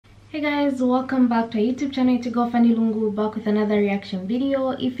Hey guys, welcome back to our YouTube channel. It's your girl Fanny Lungu, back with another reaction video.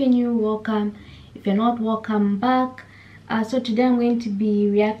 If you're new, welcome. If you're not, welcome back. So today I'm going to be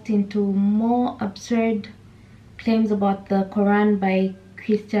reacting to more absurd claims about the Quran by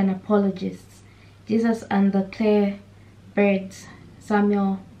Christian apologists. Jesus and the Clay Birds,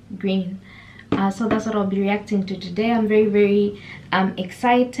 Samuel Green. So that's what I'll be reacting to today. I'm very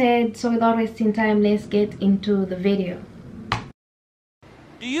excited. So without wasting time, let's get into the video.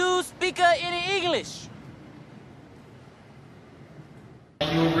 Do you speak any English?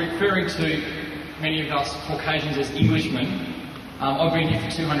 You're referring to many of us Caucasians as Englishmen. I've been here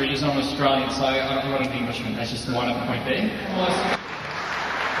for 200 years and I'm Australian, so I'm not an Englishman. That's just one other point there.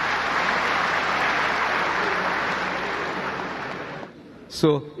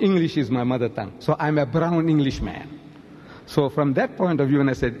 So English is my mother tongue. So I'm a brown Englishman. So from that point of view, when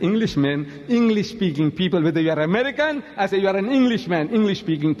I said Englishmen, English-speaking people, whether you are American, I say you are an Englishman,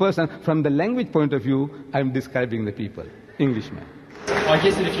 English-speaking person. From the language point of view, I'm describing the people, Englishmen. I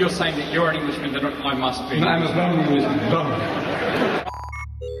guess that if you're saying that you're an Englishman, then I must be. No, I'm a brown Englishman, brown.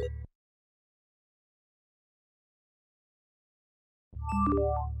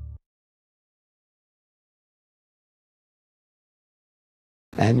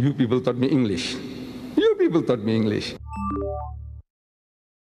 And you people taught me English. You people taught me English.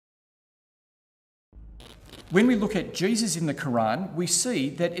 When we look at Jesus in the Quran, we see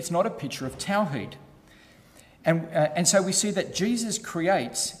that it's not a picture of Tawheed. And so we see that Jesus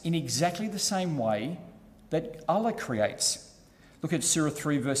creates in exactly the same way that Allah creates. Look at Surah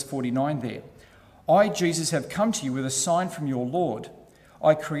 3 verse 49 there. I, Jesus, have come to you with a sign from your Lord.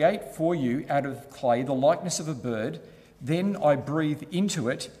 I create for you out of clay the likeness of a bird, then I breathe into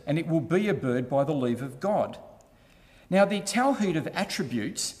it, and it will be a bird by the leave of God. Now the Tawheed of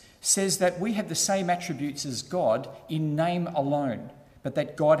attributes says that we have the same attributes as God in name alone, but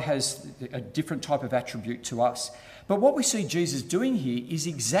that God has a different type of attribute to us. But what we see Jesus doing here is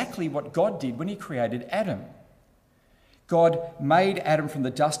exactly what God did when he created Adam. God made Adam from the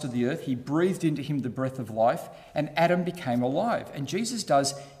dust of the earth, he breathed into him the breath of life, and Adam became alive. And Jesus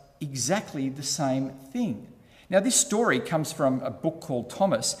does exactly the same thing. Now this story comes from a book called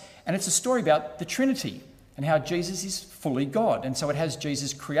Thomas, and it's a story about the Trinity and how Jesus is fully God. And so it has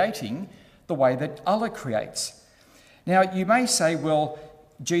Jesus creating the way that Allah creates. Now you may say, well,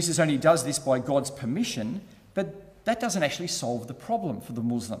 Jesus only does this by God's permission, but that doesn't actually solve the problem for the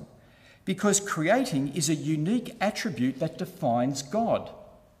Muslim, because creating is a unique attribute that defines God.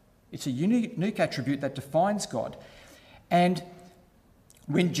 It's a unique attribute that defines God. And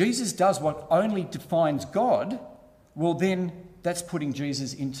when Jesus does what only defines God, well then that's putting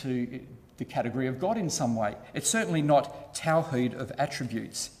Jesus into the category of God in some way. It's certainly not Tawheed of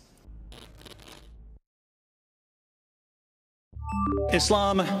attributes.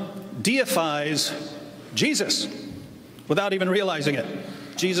 Islam deifies Jesus without even realizing it.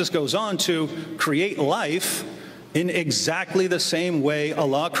 Jesus goes on to create life in exactly the same way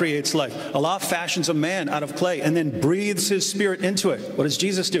Allah creates life. Allah fashions a man out of clay and then breathes his spirit into it. What does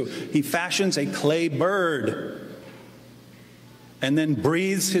Jesus do? He fashions a clay bird and then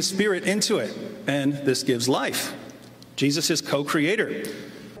breathes his spirit into it. And this gives life. Jesus is co-creator.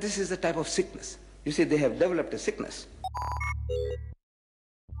 This is the type of sickness. You see, they have developed a sickness.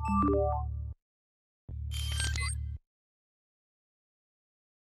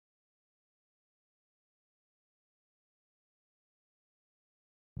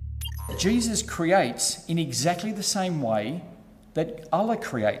 Jesus creates in exactly the same way that Allah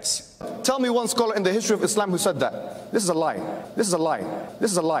creates. Tell me one scholar in the history of Islam who said that. This is a lie. This is a lie.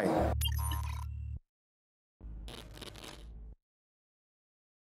 This is a lie.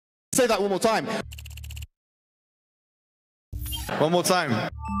 Say that one more time. One more time.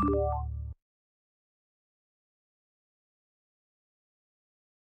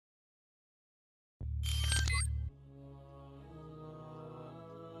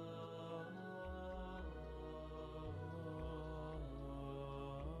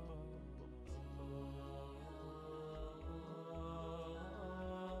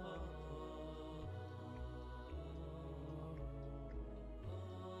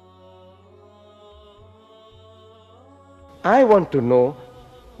 I want to know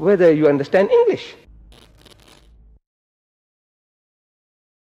whether you understand English.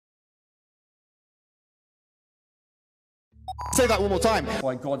 Say that one more time.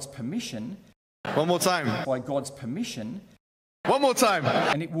 By God's permission. One more time. By God's permission. One more time.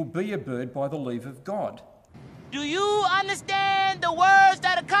 And it will be a bird by the leave of God. Do you understand the words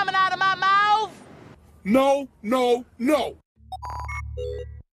that are coming out of my mouth? No, no, no.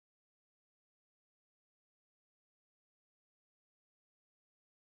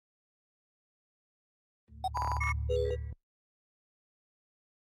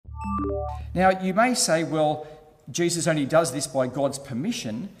 Now, you may say, well, Jesus only does this by God's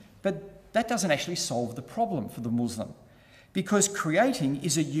permission, but that doesn't actually solve the problem for the Muslim, because creating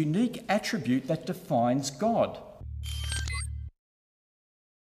is a unique attribute that defines God.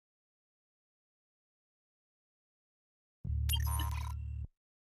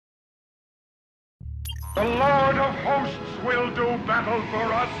 The Lord of hosts will do battle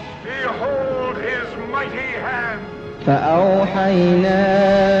for us. Behold his mighty hand. فأوحينا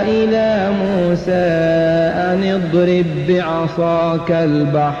إلى موسى أن اضرب بعصاك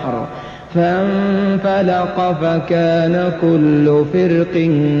البحر فانفلق فكان كل فرق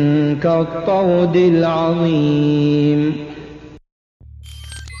كالطود العظيم.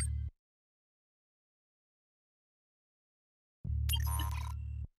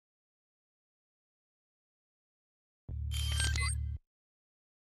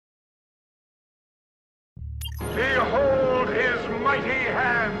 Behold his mighty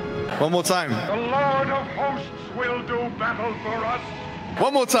hand. One more time. The Lord of hosts will do battle for us.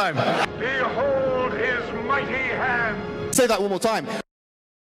 One more time. Behold his mighty hand. Say that one more time.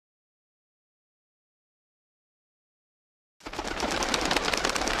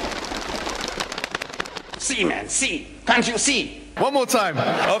 See, man, see. Can't you see? One more time.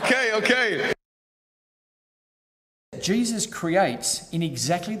 Okay, okay. Jesus creates in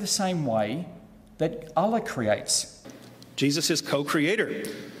exactly the same way that Allah creates. Jesus is co-creator.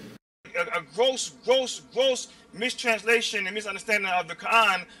 A gross mistranslation and misunderstanding of the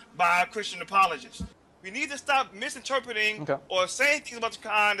Quran by Christian apologists. We need to stop misinterpreting or saying things about the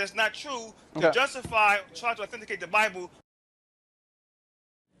Quran that's not true to justify or try to authenticate the Bible.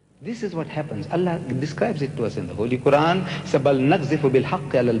 This is what happens. Allah describes it to us in the Holy Quran.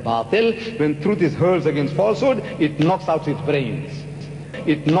 When truth is hurled against falsehood, it knocks out its brains.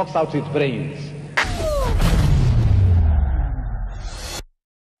 It knocks out its brains.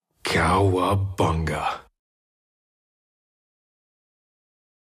 Cowabunga.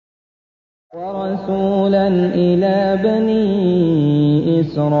 ورسولا إلى بني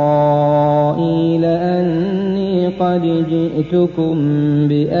إسرائيل أني قد جئتكم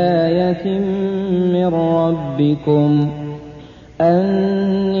بآية من ربكم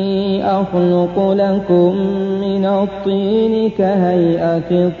أني أخلق لكم من الطين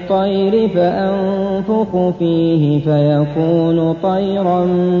كهيئة الطير فأنفخ فيه فيكون طيرا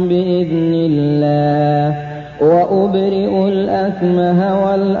بإذن الله وأبرئ الأكمه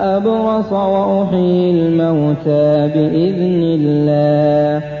والأبرص وأحيي الموتى بإذن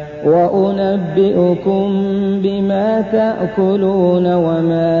الله وأنبئكم بما تأكلون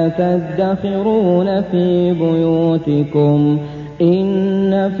وما تدخرون في بيوتكم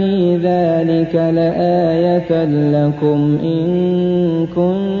إن في ذلك لآية لكم إن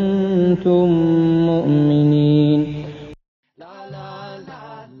كنتم مؤمنين.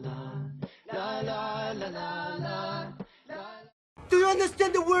 Do you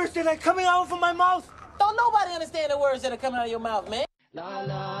understand the words that are coming out from my mouth? Don't nobody understand the words that are coming out of your mouth, man.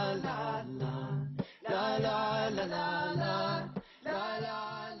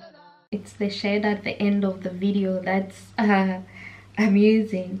 It's the shade at the end of the video that's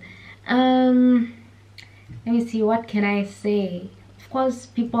amusing. Let me see, what can I say? Of course,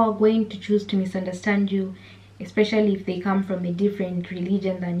 people are going to choose to misunderstand you, especially if they come from a different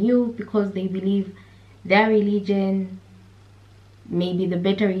religion than you, because they believe their religion may be the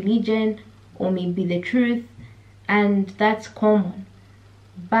better religion or maybe the truth, and that's common.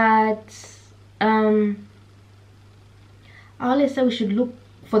 But I always say we should look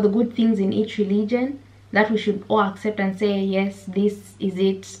for the good things in each religion that we should all accept and say, yes, this is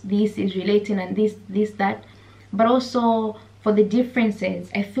it, this is relating, and this that. But also for the differences,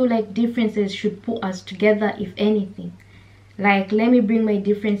 I feel like differences should put us together, if anything. Like, let me bring my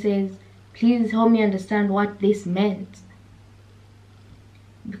differences, please help me understand what this meant.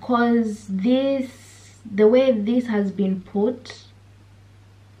 Because the way this has been put,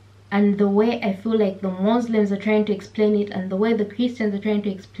 and the way I feel like the Muslims are trying to explain it, and the way the Christians are trying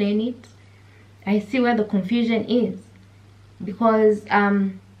to explain it, I see where the confusion is. Because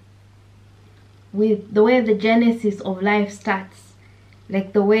with the way the genesis of life starts,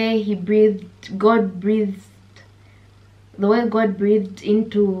 like the way God breathed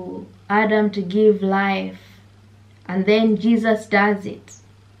into Adam to give life, and then Jesus does it.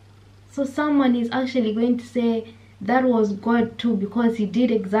 So someone is actually going to say that was God too, because he did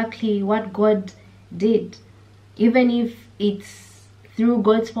exactly what God did. Even if it's through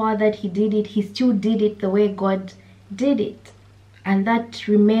God's power that he did it, he still did it the way God did it. And that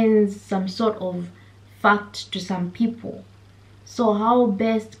remains some sort of fact to some people. So how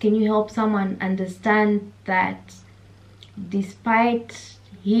best can you help someone understand that despite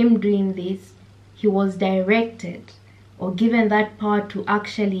him doing this, he was directed or given that power to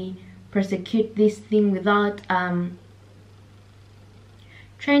actually persecute this thing without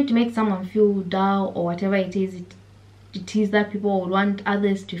trying to make someone feel down or whatever it is that people would want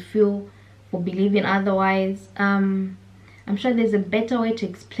others to feel for believing otherwise. I'm sure there's a better way to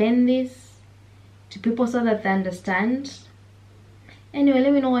explain this to people so that they understand. Anyway,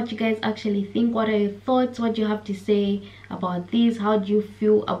 let me know what you guys actually think. What are your thoughts? What do you have to say about this? How do you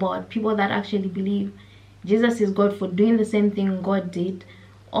feel about people that actually believe Jesus is God for doing the same thing God did,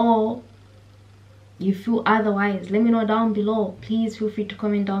 or you feel otherwise? Let me know down below. Please feel free to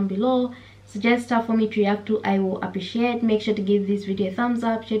comment down below. Suggest stuff for me to react to. I will appreciate. Make sure to give this video a thumbs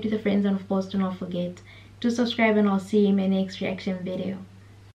up, share it with your friends, and of course do not forget to subscribe, and I'll see you in my next reaction video.